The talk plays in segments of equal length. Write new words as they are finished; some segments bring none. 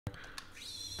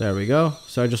There we go.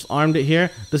 So I just armed it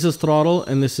here. This is throttle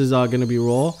and this is going to be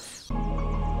roll.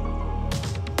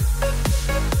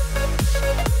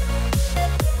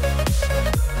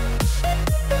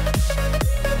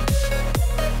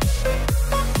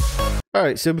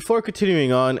 Alright, so before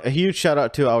continuing on, a huge shout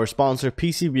out to our sponsor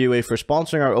PCBWAY for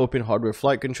sponsoring our open hardware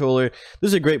flight controller. This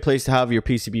is a great place to have your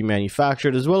PCB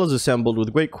manufactured as well as assembled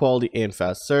with great quality and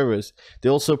fast service. They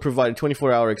also provide a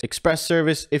 24-hour express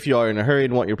service if you are in a hurry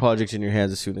and want your projects in your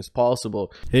hands as soon as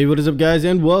possible. Hey, what is up guys,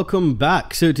 and welcome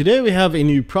back. So today we have a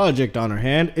new project on our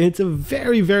hand. It's a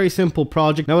very simple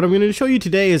project. Now what I'm going to show you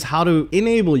today is how to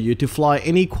enable you to fly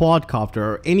any quadcopter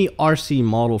or any RC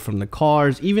model from the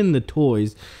cars, even the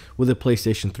toys, with a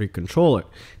PlayStation 3 controller.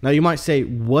 Now you might say,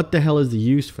 what the hell is the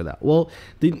use for that? Well,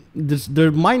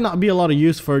 there might not be a lot of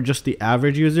use for just the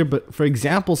average user, but for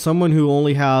example, someone who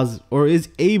only has or is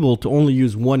able to only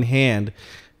use one hand,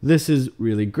 this is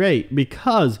really great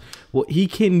because what he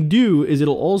can do is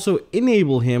it'll also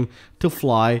enable him to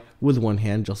fly with one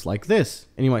hand just like this.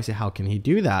 And you might say, how can he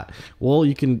do that? Well,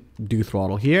 you can do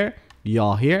throttle here,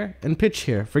 yaw here, and pitch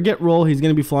here. Forget roll, he's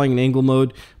going to be flying in angle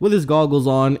mode with his goggles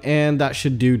on, and that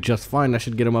should do just fine. That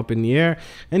should get him up in the air,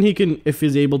 and he can, if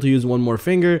he's able to use one more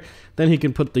finger, then he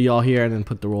can put the yaw here and then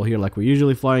put the roll here like we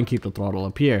usually fly and keep the throttle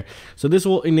up here. So this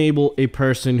will enable a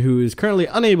person who is currently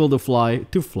unable to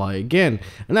fly again,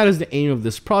 and that is the aim of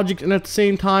this project, and at the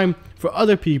same time for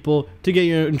other people to get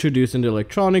you introduced into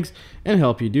electronics and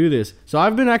help you do this. So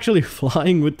I've been actually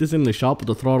flying with this in the shop with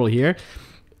the throttle here,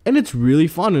 and it's really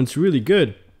fun and it's really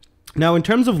good. Now in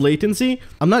terms of latency,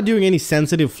 I'm not doing any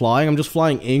sensitive flying. I'm just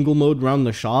flying angle mode around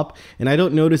the shop, and I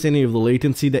don't notice any of the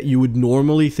latency that you would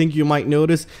normally think you might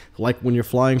notice, like when you're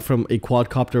flying from a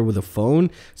quadcopter with a phone.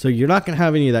 So you're not going to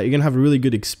have any of that. You're going to have a really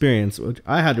good experience.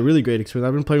 I had a really great experience.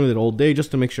 I've been playing with it all day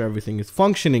just to make sure everything is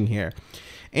functioning here.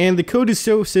 And the code is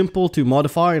so simple to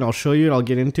modify, and I'll show you, I'll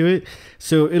get into it.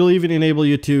 So it'll even enable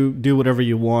you to do whatever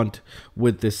you want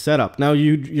with this setup. Now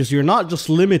you're not just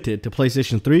limited to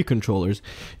PlayStation 3 controllers.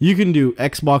 You can do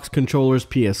Xbox controllers,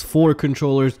 PS4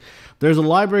 controllers. There's a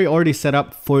library already set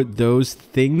up for those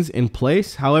things in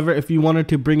place. However, if you wanted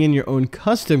to bring in your own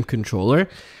custom controller,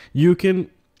 you can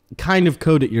kind of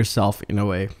code it yourself in a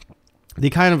way. They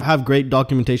kind of have great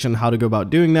documentation on how to go about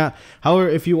doing that. However,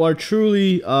 if you are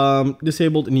truly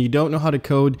disabled and you don't know how to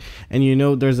code, and you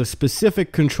know there's a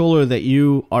specific controller that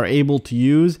you are able to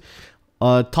use,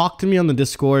 talk to me on the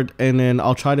Discord, and then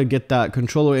I'll try to get that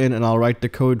controller in and I'll write the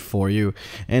code for you.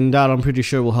 And that, I'm pretty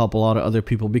sure, will help a lot of other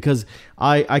people, because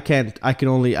I can't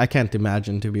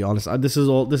imagine, to be honest. This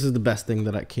is the best thing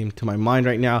that came to my mind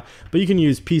right now. But you can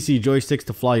use PC joysticks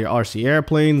to fly your RC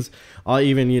airplanes,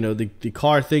 even, you know, the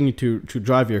car thing to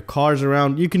drive your cars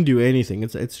around. You can do anything.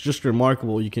 It's just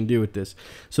remarkable what you can do with this.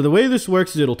 So the way this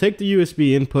works is it'll take the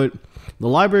USB input, the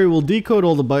library will decode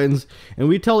all the buttons, and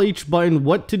we tell each button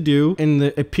what to do in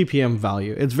a PPM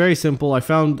value. It's very simple. I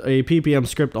found a PPM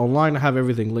script online. I have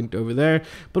everything linked over there.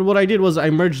 But what I did was I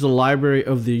merged the library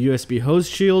of the USB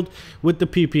host shield with the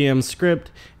PPM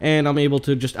script, and I'm able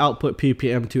to just output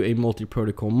PPM to a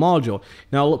MultiProtocol module.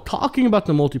 Now, talking about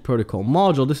the MultiProtocol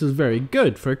module, this is very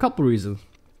good for a couple reasons.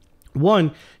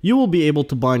 One, you will be able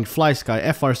to bind FlySky,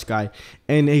 FRSky,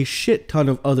 and a shit ton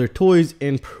of other toys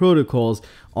and protocols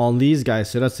on these guys,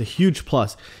 so that's a huge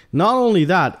plus. Not only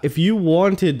that, if you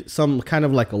wanted some kind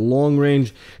of like a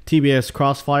long-range TBS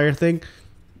Crossfire thing,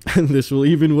 this will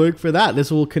even work for that.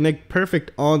 This will connect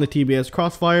perfect on the TBS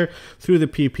Crossfire through the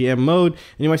PPM mode.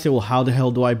 And you might say, well, how the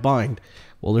hell do I bind?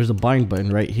 Well, there's a bind button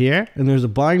right here, and there's a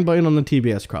bind button on the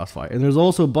TBS Crossfire, and there's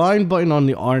also a bind button on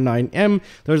the R9M.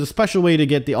 There's a special way to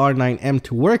get the R9M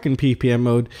to work in PPM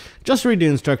mode. Just read the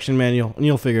instruction manual and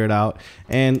you'll figure it out.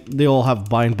 And they all have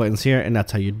bind buttons here, and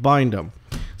that's how you'd bind them.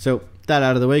 So that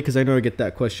out of the way, because I know I get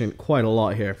that question quite a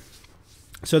lot here.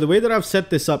 So the way that I've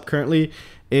set this up currently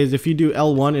is if you do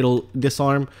L1, it'll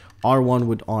disarm. R1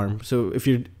 would arm. So if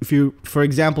you for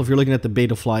example, if you're looking at the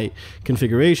Betaflight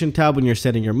configuration tab when you're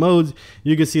setting your modes,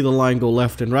 you can see the line go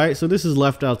left and right. So this is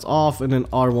left out's off, and then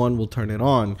R1 will turn it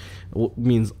on. It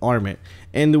means arm it.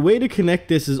 And the way to connect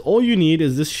this is all you need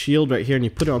is this shield right here, and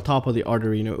you put it on top of the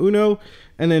Arduino Uno,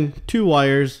 and then 2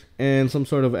 wires and some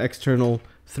sort of external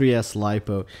 3S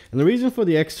LiPo. And the reason for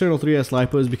the external 3S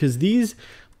LiPo is because these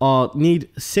need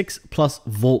 6+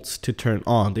 volts to turn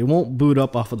on. They won't boot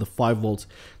up off of the 5 volts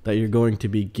that you're going to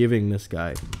be giving this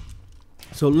guy.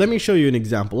 So let me show you an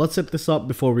example. Let's set this up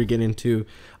before we get into,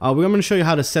 I'm going to show you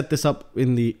how to set this up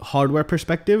in the hardware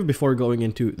perspective before going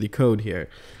into the code here.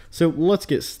 So let's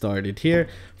get started here.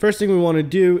 First thing we want to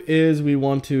do is we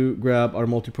want to grab our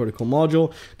multi-protocol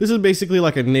module. This is basically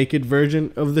like a naked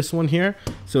version of this one here.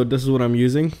 So this is what I'm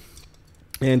using.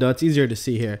 And it's easier to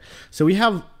see here. So we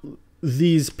have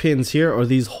these pins here, or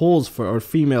these holes for our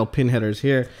female pin headers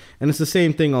here. And it's the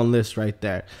same thing on this right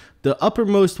there. The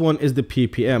uppermost one is the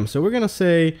PPM. So we're going to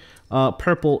say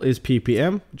purple is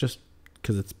PPM, just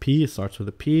because it's P, it starts with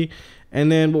a P.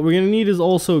 And then what we're going to need is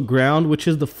also ground, which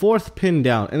is the fourth pin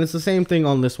down. And it's the same thing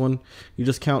on this one. You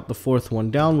just count the fourth one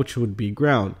down, which would be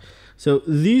ground. So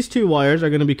these two wires are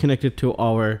going to be connected to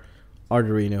our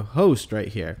Arduino host right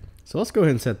here. So let's go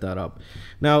ahead and set that up.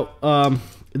 Now,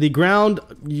 the ground,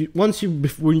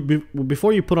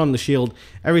 before you put on the shield,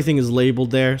 everything is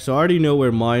labeled there. So I already know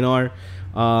where mine are.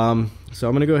 So I'm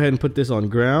going to go ahead and put this on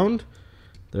ground.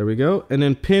 There we go. And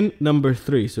then pin number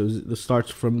 3. So this starts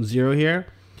from 0 here.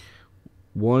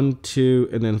 1, 2,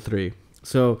 and then 3.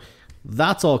 So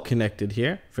that's all connected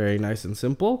here. Very nice and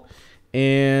simple.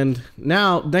 And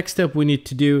now next step we need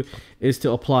to do is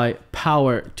to apply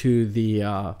power to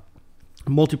the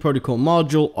multi-protocol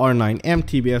module, R9M,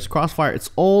 TBS, Crossfire.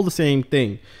 It's all the same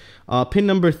thing. Pin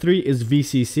number 3 is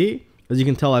VCC. As you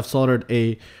can tell, I've soldered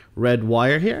a red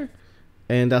wire here,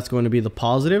 and that's going to be the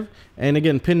positive. And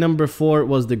again, pin number 4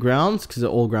 was the grounds, because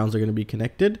all grounds are going to be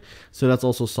connected. So that's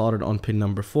also soldered on pin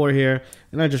number 4 here.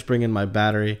 And I just bring in my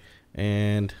battery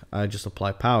and I just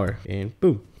apply power, and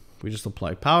boom, we just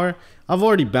apply power. I've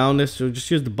already bound this, so just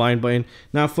use the bind button.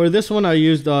 Now for this one, I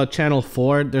used channel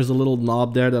 4. There's a little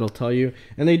knob there that'll tell you,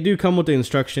 and they do come with the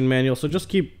instruction manual. So just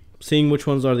keep seeing which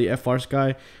ones are the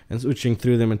FRSky and switching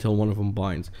through them until one of them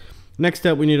binds. Next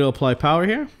step, we need to apply power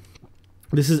here.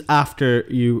 This is after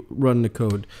you run the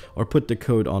code or put the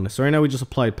code on it. So right now we just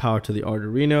applied power to the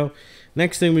Arduino.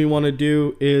 Next thing we want to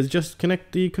do is just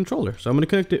connect the controller. So I'm going to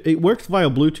connect it. It works via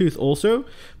Bluetooth also,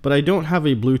 but I don't have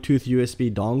a Bluetooth USB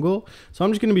dongle. So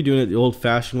I'm just going to be doing it the old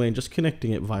fashioned way and just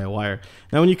connecting it via wire.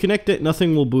 Now when you connect it,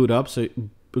 nothing will boot up. So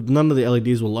none of the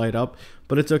LEDs will light up,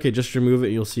 but it's okay. Just remove it.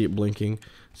 You'll see it blinking.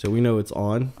 So we know it's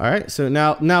on. All right. So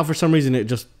now for some reason, it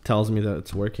just tells me that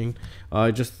it's working.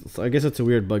 I guess it's a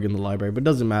weird bug in the library, but it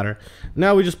doesn't matter.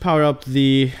 Now we just power up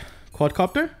the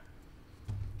quadcopter.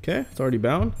 Okay. It's already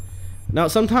bound. Now,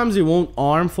 sometimes it won't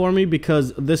arm for me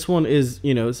because this one is,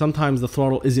 sometimes the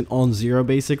throttle isn't on 0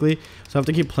 basically. So I have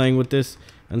to keep playing with this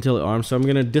until it arms. So I'm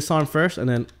going to disarm first and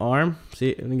then arm.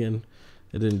 See, and again,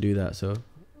 it didn't do that. So,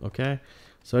 okay.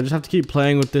 So I just have to keep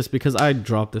playing with this because I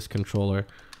dropped this controller.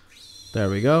 There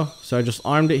we go. So I just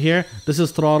armed it here. This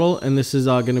is throttle and this is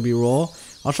going to be roll.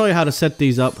 I'll show you how to set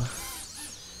these up.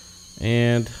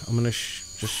 And I'm going to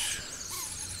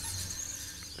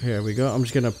here we go. I'm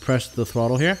just going to press the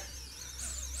throttle here.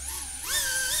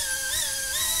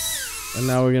 And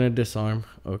now we're going to disarm.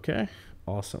 Okay.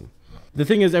 Awesome. The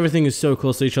thing is, everything is so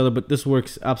close to each other, but this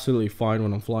works absolutely fine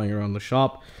when I'm flying around the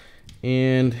shop.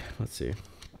 And let's see.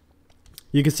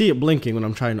 You can see it blinking when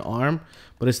I'm trying to arm,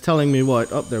 but it's telling me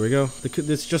what? Oh, there we go.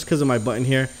 It's just because of my button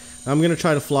here. I'm going to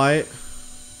try to fly it.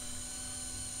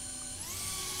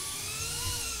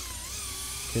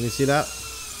 Can you see that?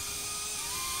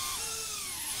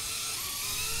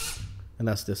 And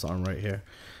that's disarm right here.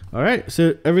 All right,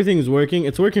 so everything is working.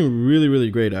 It's working really, really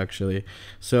great, actually.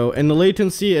 So, and the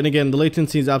latency, and again, the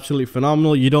latency is absolutely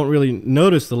phenomenal. You don't really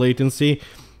notice the latency.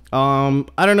 I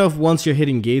don't know if once you're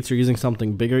hitting gates or using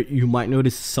something bigger, you might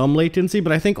notice some latency,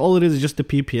 but I think all it is just the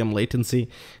PPM latency.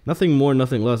 Nothing more,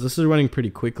 nothing less. This is running pretty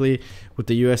quickly with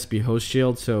the USB host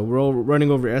shield. So we're all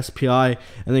running over SPI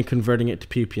and then converting it to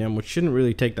PPM, which shouldn't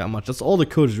really take that much. That's all the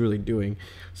code is really doing.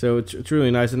 So it's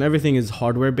really nice, and everything is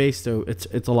hardware based, so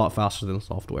it's a lot faster than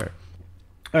software.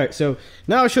 All right, so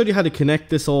now I showed you how to connect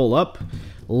this all up.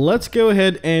 Let's go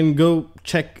ahead and go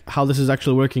check how this is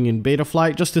actually working in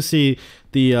Betaflight, just to see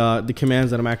the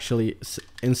commands that I'm actually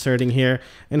inserting here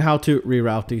and how to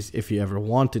reroute these if you ever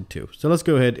wanted to. So let's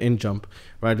go ahead and jump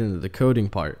right into the coding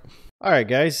part. All right,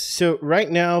 guys. So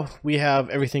right now we have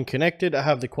everything connected. I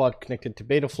have the quad connected to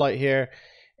Betaflight here,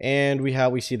 and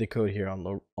we see the code here on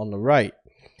the right.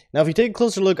 Now, if you take a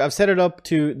closer look, I've set it up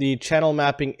to the channel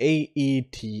mapping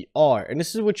AETR, and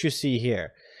this is what you see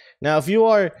here. Now, if you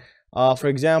are, for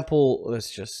example, let's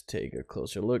just take a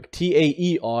closer look,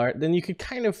 TAER, then you could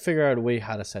kind of figure out a way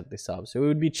how to set this up. So it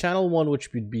would be channel 1,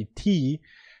 which would be T,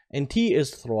 and T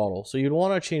is throttle. So you'd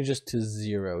want to change this to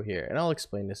 0 here, and I'll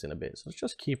explain this in a bit. So let's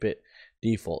just keep it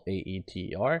default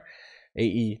AETR,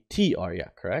 yeah,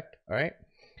 correct. All right.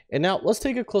 And now let's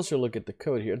take a closer look at the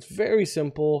code here. It's very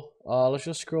simple. Let's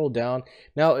just scroll down.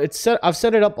 Now I've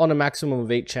set it up on a maximum of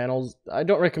 8 channels. I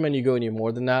don't recommend you go any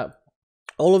more than that.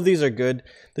 All of these are good.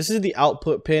 This is the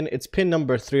output pin. It's pin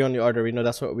number 3 on the Arduino.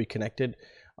 That's what we connected.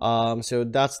 So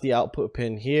that's the output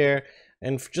pin here.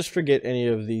 And just forget any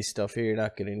of these stuff here. You're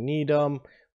not going to need them.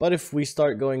 But if we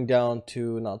start going down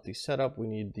to not the setup, we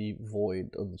need the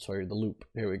void. Oh, sorry, the loop.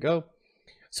 Here we go.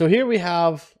 So here we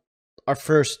have our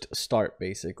first start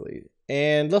basically.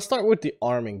 And let's start with the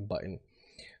arming button.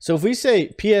 So if we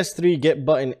say PS3 get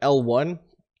button L1,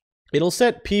 it'll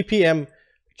set PPM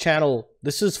channel.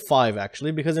 This is 5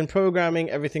 actually, because in programming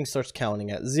everything starts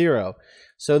counting at 0.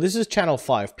 So this is channel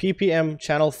 5. PPM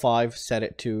channel 5, set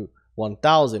it to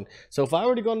 1000. So if I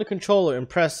were to go on the controller and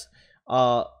press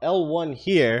L1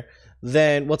 here,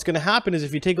 then what's going to happen is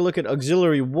if you take a look at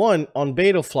auxiliary 1 on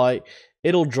Betaflight,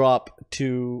 it'll drop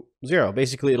to 0.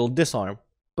 Basically it'll disarm.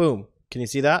 Boom. Can you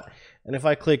see that? And if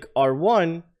I click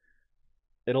R1,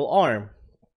 it'll arm.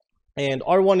 And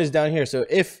R1 is down here. So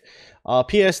if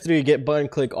PS3 get button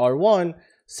click R1,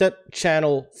 set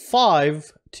channel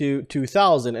 5 to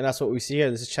 2000, and that's what we see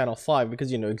here. This is channel 5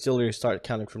 because, you know, auxiliary start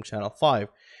counting from channel 5.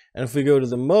 And if we go to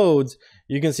the modes,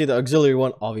 you can see the auxiliary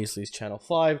one obviously is channel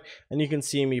 5, and you can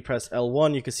see me press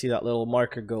L1, you can see that little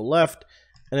marker go left,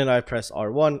 and then I press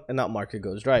R1 and that marker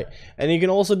goes right. And you can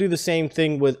also do the same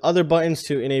thing with other buttons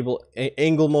to enable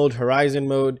angle mode, horizon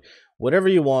mode, whatever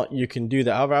you want, you can do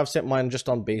that. However, I've set mine just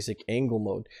on basic angle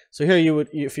mode. So here you would,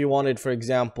 if you wanted, for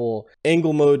example,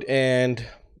 angle mode and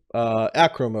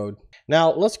acro mode.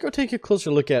 Now let's go take a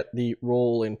closer look at the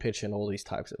roll and pitch and all these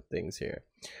types of things here.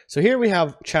 So here we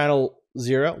have channel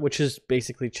 0, which is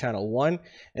basically channel 1.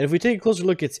 And if we take a closer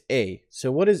look, it's A.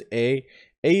 So what is A?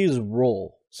 A is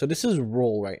roll. So this is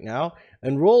roll right now.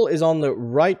 And roll is on the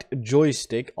right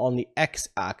joystick on the X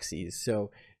axis.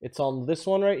 So it's on this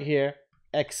one right here,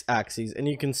 X axis. And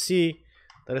you can see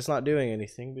that it's not doing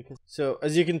anything because, so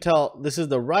as you can tell, this is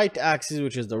the right axis,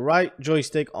 which is the right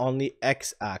joystick on the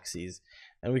X axis.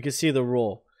 And we can see the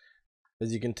roll,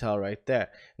 as you can tell right there.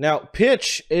 Now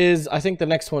pitch is, I think, the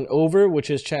next one over,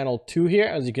 which is channel 2 here,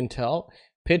 as you can tell.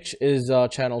 Pitch is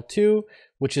channel 2,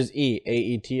 which is E,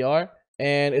 A-E-T-R,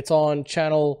 and it's on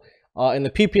channel, in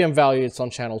the PPM value, it's on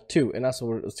channel 2, and that's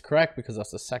what it's correct because that's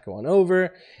the second one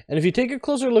over. And if you take a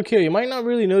closer look here, you might not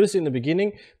really notice it in the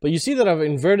beginning, but you see that I've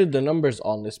inverted the numbers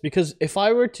on this, because if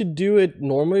I were to do it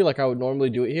normally, like I would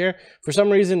normally do it here, for some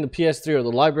reason the PS3 or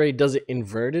the library does it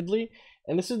invertedly.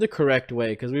 And this is the correct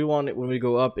way, because we want it when we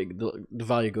go up, the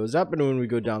value goes up, and when we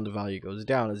go down, the value goes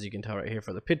down, as you can tell right here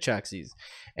for the pitch axes.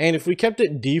 And if we kept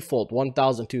it default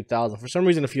 1000, 2000, for some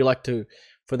reason, if you like to,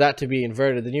 for that to be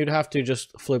inverted, then you'd have to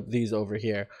just flip these over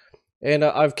here. And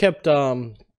I've kept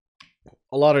a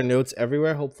lot of notes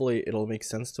everywhere. Hopefully it'll make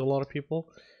sense to a lot of people.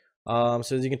 So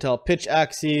as you can tell, pitch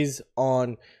axes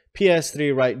on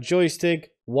PS3 right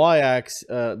joystick, y-axis,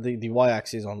 the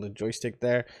y-axis on the joystick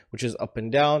there, which is up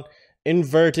and down.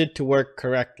 Inverted to work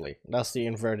correctly. That's the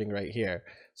inverting right here.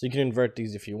 So you can invert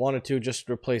these if you wanted to. Just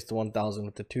replace the 1000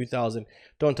 with the 2000.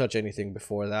 Don't touch anything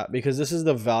before that, because this is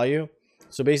the value.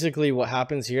 So basically what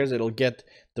happens here is it'll get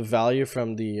the value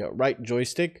from the right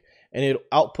joystick, and it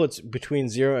outputs between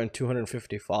 0 and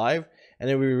 255, and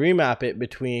then we remap it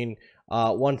between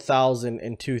 1000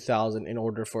 and 2000 in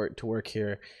order for it to work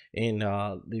here in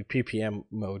the PPM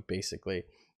mode basically.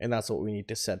 And that's what we need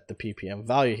to set the PPM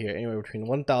value here. Anywhere between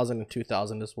 1000 and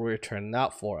 2000, this will return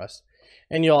that for us.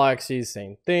 And you'll actually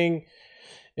same thing.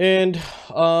 And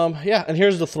yeah, and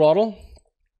here's the throttle.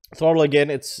 Throttle again,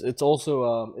 it's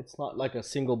also it's not like a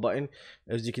single button,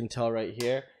 as you can tell right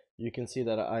here. You can see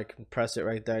that I can press it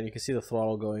right there, and you can see the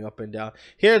throttle going up and down.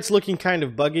 Here it's looking kind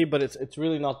of buggy, but it's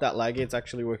really not that laggy. It's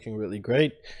actually working really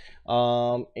great.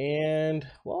 And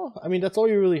well, I mean, that's all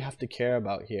you really have to care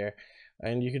about here.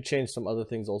 And you could change some other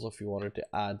things also if you wanted to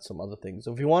add some other things.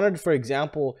 So if you wanted, for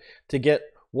example, to get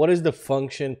what is the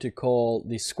function to call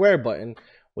the square button,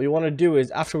 what you want to do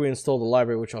is, after we install the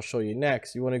library, which I'll show you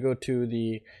next, you want to go to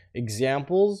the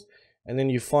examples, and then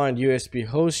you find USB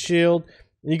host shield.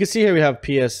 You can see here we have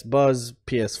PS Buzz,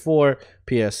 PS4,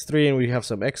 PS3, and we have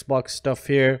some Xbox stuff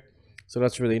here. So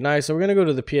that's really nice. So we're going to go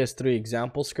to the PS3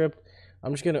 example script.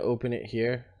 I'm just going to open it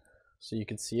here so you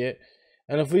can see it.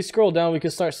 And if we scroll down, we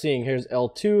can start seeing, here's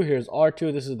L2, here's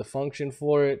R2, this is the function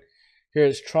for it.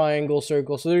 Here's triangle,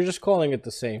 circle, so they're just calling it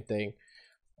the same thing.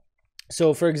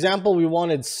 So for example, we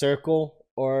wanted circle,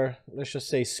 or let's just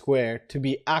say square, to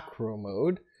be acro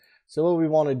mode. So what we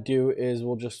want to do is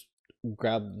we'll just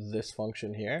grab this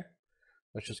function here.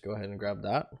 Let's just go ahead and grab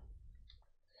that.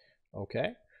 Okay,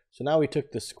 so now we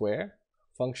took the square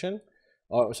function,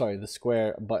 oh sorry, the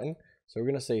square button. So we're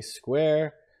going to say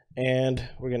square, and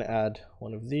we're going to add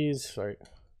one of these, sorry,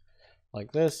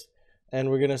 like this. And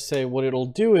we're going to say what it'll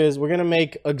do is we're going to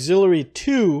make auxiliary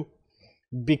 2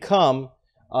 become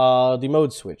the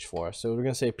mode switch for us. So we're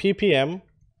going to say PPM.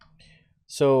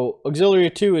 So auxiliary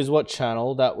 2 is what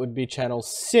channel? That would be channel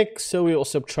 6. So we will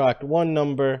subtract one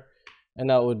number, and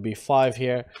that would be 5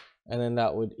 here. And then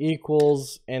that would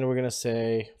equals, and we're going to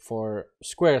say for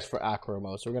squares for Hakcrc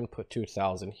mode. So we're going to put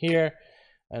 2000 here,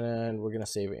 and then we're going to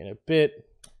save it in a bit.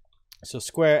 So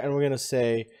square, and we're going to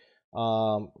say,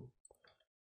 we're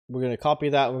going to copy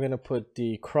that. We're going to put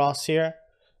the cross here.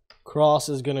 Cross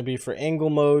is going to be for angle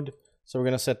mode. So we're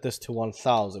going to set this to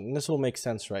 1000. And this will make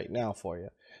sense right now for you.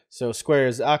 So square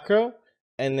is Hakcrc,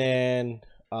 and then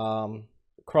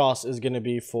cross is going to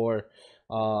be for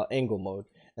angle mode.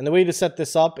 And the way to set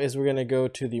this up is we're going to go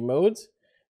to the modes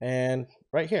and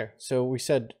right here. So we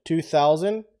said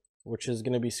 2000, which is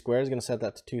going to be square, is going to set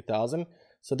that to 2000.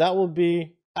 So that will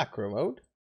be Hakcrc mode.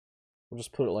 We'll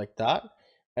just put it like that.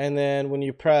 And then when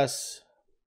you press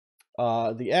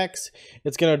the X,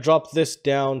 it's going to drop this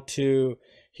down to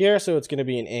here. So it's going to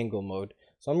be in angle mode.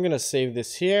 So I'm going to save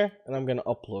this here, and I'm going to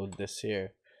upload this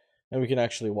here. And we can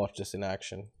actually watch this in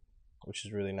action, which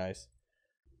is really nice.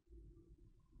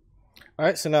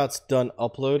 Alright, so now it's done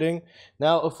uploading.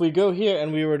 Now if we go here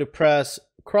and we were to press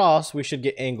cross, we should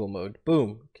get angle mode.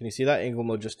 Boom. Can you see that? Angle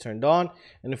mode just turned on.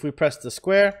 And if we press the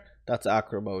square, that's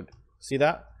Hakcrc mode. See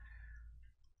that?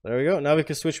 There we go. Now we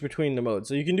can switch between the modes.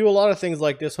 So you can do a lot of things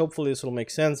like this. Hopefully this will make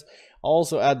sense. I'll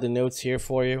also add the notes here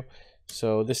for you.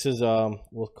 So this is,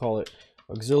 we'll call it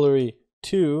auxiliary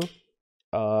 2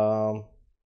 angle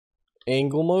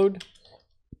mode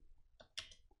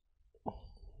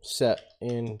set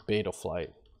in beta flight.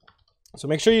 So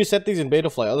make sure you set these in beta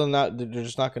flight. Other than that, they're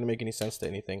just not going to make any sense to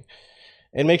anything.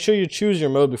 And make sure you choose your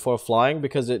mode before flying,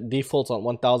 because it defaults on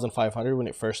 1500 when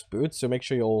it first boots. So make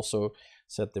sure you also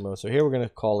set the mode. So here we're going to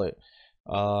call it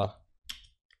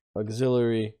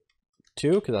auxiliary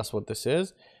 2, because that's what this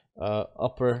is.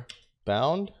 Upper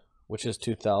bound, which is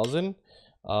 2000.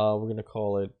 We're going to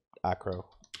call it Hakcrc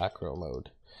mode.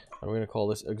 And we're going to call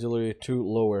this auxiliary 2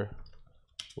 lower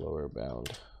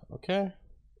bound. Okay,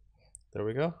 there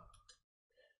we go.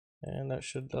 And that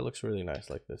looks really nice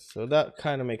like this. So that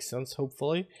kind of makes sense,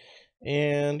 hopefully.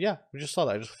 And yeah, we just saw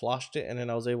that. I just flashed it, and then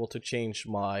I was able to change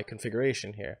my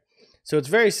configuration here. So it's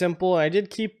very simple. I did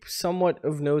keep somewhat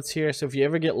of notes here. So if you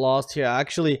ever get lost here, I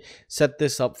actually set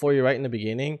this up for you right in the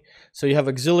beginning. So you have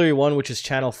auxiliary 1, which is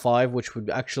channel 5, which would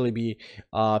actually be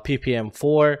PPM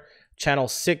 4. Channel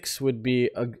 6 would be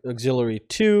auxiliary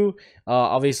 2.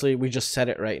 Obviously, we just set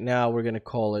it right now. We're going to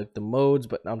call it the modes,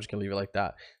 but I'm just going to leave it like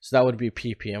that. So that would be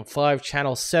PPM 5.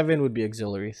 Channel 7 would be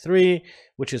auxiliary 3,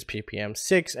 which is PPM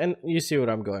 6. And you see what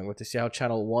I'm going with. You see how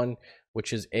channel 1,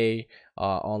 which is A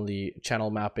on the channel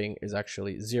mapping, is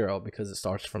actually 0 because it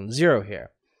starts from 0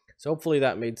 here. So hopefully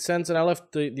that made sense. And I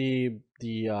left the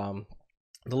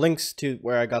links to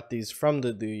where I got these from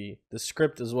the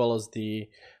script, as well as the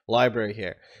library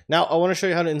here. Now I want to show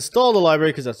you how to install the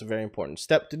library, because that's a very important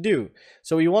step to do.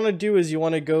 So what you want to do is you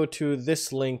want to go to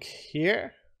this link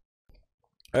here.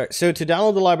 Alright, so to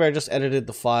download the library, I just edited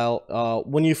the file.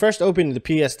 When you first open the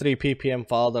PS3 PPM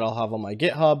file that I'll have on my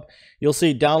GitHub, you'll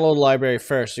see download library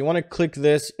first. You want to click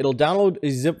this. It'll download a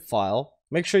zip file.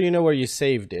 Make sure you know where you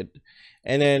saved it.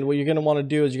 And then what you're going to want to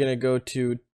do is you're going to go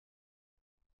to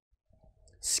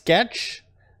sketch,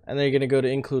 and then you're going to go to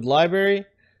include library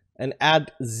and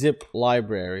add zip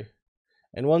library.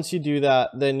 And once you do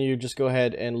that, then you just go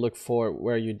ahead and look for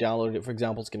where you downloaded it. For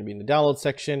example, it's going to be in the download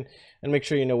section, and make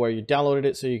sure you know where you downloaded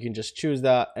it, so you can just choose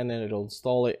that, and then it'll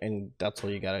install it, and that's all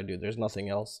you got to do. There's nothing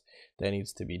else that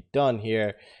needs to be done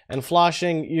here. And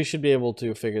flashing, you should be able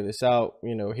to figure this out.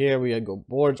 You know, here we go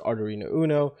boards, Arduino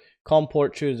Uno, COM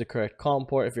port, choose the correct COM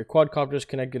port. If your quadcopter is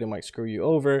connected, it might screw you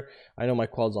over. I know my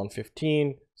quad's on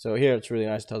 15, so here it's really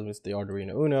nice. It tells me it's the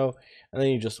Arduino Uno, and then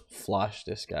you just flash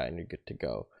this guy, and you're good to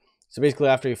go. So basically,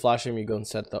 after you flash him, you go and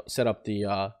set up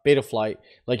the beta flight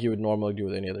like you would normally do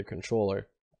with any other controller.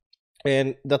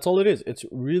 And that's all it is. It's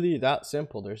really that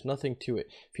simple. There's nothing to it.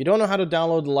 If you don't know how to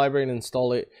download the library and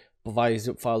install it via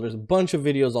zip file, there's a bunch of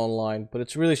videos online, but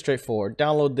it's really straightforward.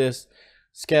 Download this,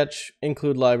 sketch,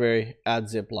 include library, add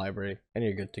zip library, and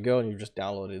you're good to go, and you've just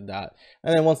downloaded that.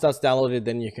 And then once that's downloaded,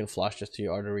 then you can flash this to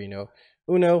your Arduino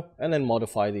Uno and then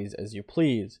modify these as you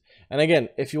please. And again,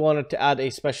 if you wanted to add a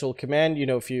special command, you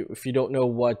know, if you don't know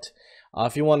what,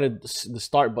 if you wanted the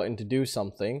start button to do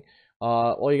something,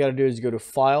 all you got to do is go to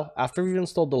file after you've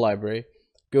installed the library,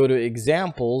 go to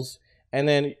examples, and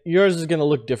then yours is going to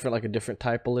look different, like a different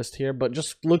type of list here, but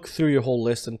just look through your whole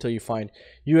list until you find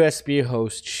USB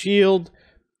host Sheild,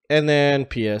 and then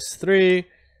PS3,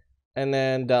 and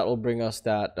then that will bring us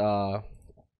that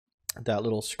that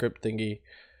little script thingy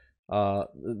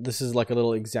This is like a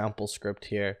little example script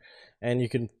here, and you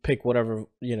can pick whatever,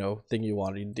 you know, thing you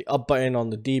want. The up button on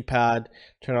the D-pad,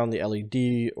 turn on the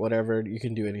LED, whatever. You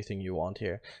can do anything you want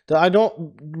here. I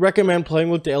don't recommend playing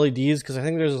with the LEDs because I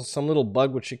think there's some little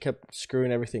bug which it kept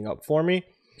screwing everything up for me.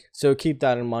 So keep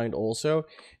that in mind also.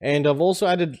 And I've also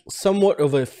added somewhat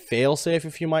of a failsafe,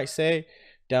 if you might say,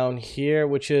 down here,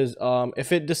 which is if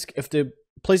the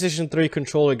PlayStation 3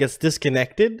 controller gets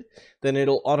disconnected, then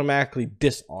it'll automatically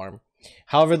disarm.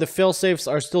 However, the failsafes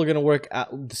are still going to work at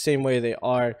the same way they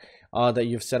are that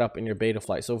you've set up in your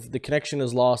Betaflight. So if the connection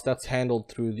is lost, that's handled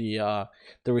through the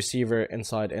receiver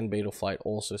inside and Betaflight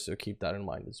also. So keep that in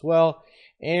mind as well.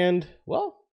 And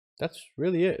well, that's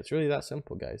really it. It's really that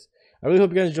simple, guys. I really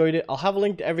hope you guys enjoyed it. I'll have a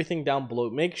link to everything down below.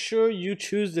 Make sure you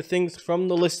choose the things from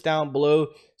the list down below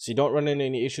so you don't run into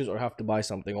any issues or have to buy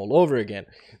something all over again.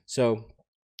 So,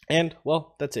 and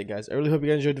well, that's it, guys. I really hope you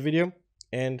guys enjoyed the video,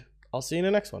 and I'll see you in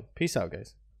the next one. Peace out,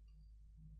 guys.